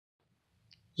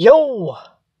Yo,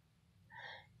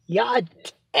 ja,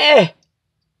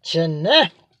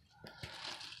 Jeanette.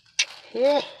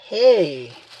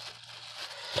 Hey.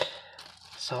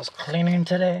 So I was cleaning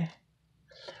today.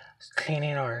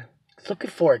 Looking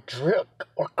for a drill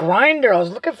or grinder. I was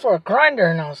looking for a grinder,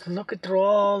 and I was looking through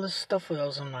all this stuff that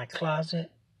was in my closet.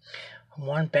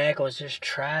 One bag was just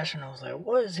trash, and I was like,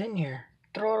 what is in here?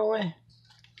 Throw it away.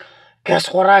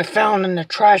 Guess what I found in the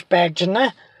trash bag,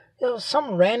 Jeanette? It was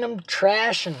some random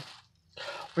trash and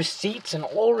receipts and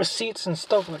old receipts and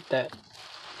stuff like that.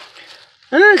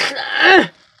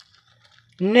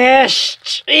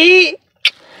 Nasty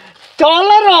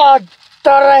dollar.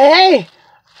 Hey,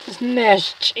 this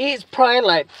nasty is probably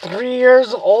like 3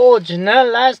 years old. You know,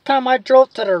 last time I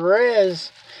drove to the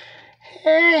res.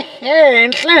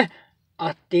 Hey,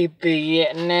 ati be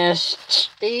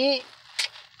nasty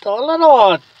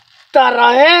dollar.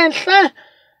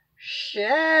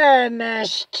 Hey,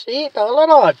 nasty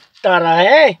dollar.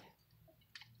 Hey.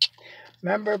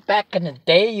 Remember back in the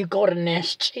day, you go to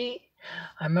Nasty?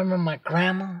 I remember my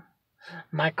grandma,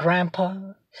 my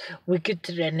grandpa, we get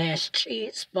to the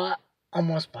Nasty spot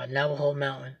almost by Navajo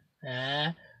Mountain.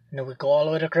 And then we go all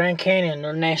the way to Grand Canyon,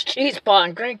 the Nasty spot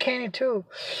in Grand Canyon too.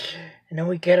 And then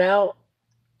we get out,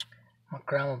 my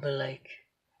grandma be like,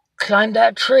 climb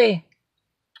that tree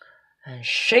and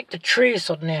shake the tree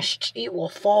so the Nasty will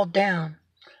fall down.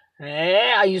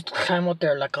 Yeah, I used to climb up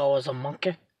there like I was a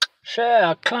monkey. Sure,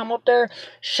 I climb up there,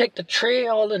 shake the tree,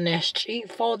 all the nasty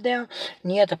fall down,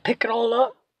 and you had to pick it all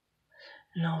up.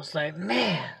 And I was like,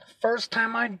 man, first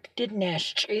time I did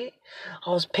nasty,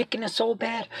 I was picking it so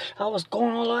bad, I was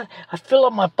going all out, I filled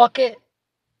up my bucket,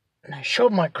 and I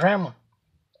showed my grandma.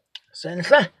 I said,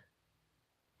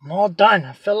 I'm all done,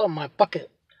 I filled up my bucket.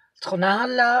 So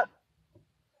now,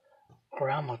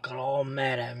 Grandma got all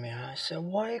mad at me. I said,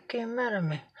 why you get mad at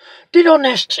me? Did on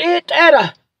nasty,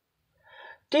 Dada?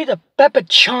 Did a pepper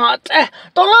chant? I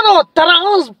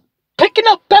was picking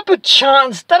up pepper chant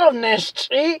instead of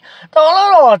nasty. You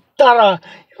better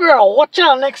watch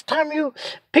out next time you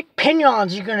pick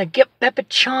pinions. You're gonna get pepper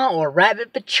chant or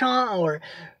rabbit pechant or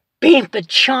bean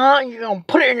pechant. You're gonna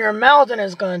put it in your mouth and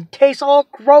it's gonna taste all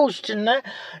gross, you know.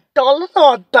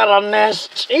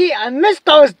 Nasty. I miss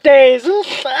those days.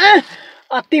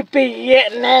 I think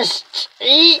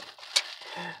nasty.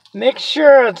 Make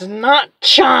sure it's not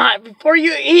chant before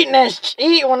you eat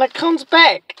nasty when it comes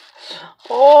back.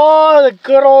 Oh, the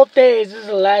good old days. This is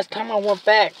the last time I went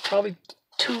back. Probably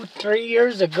 2-3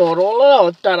 years ago. I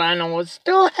know I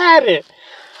still had it.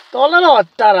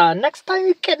 Next time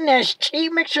you get nasty,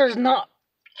 make sure it's not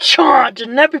chant,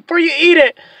 and before you eat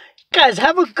it. You guys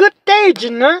have a good day,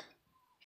 you know.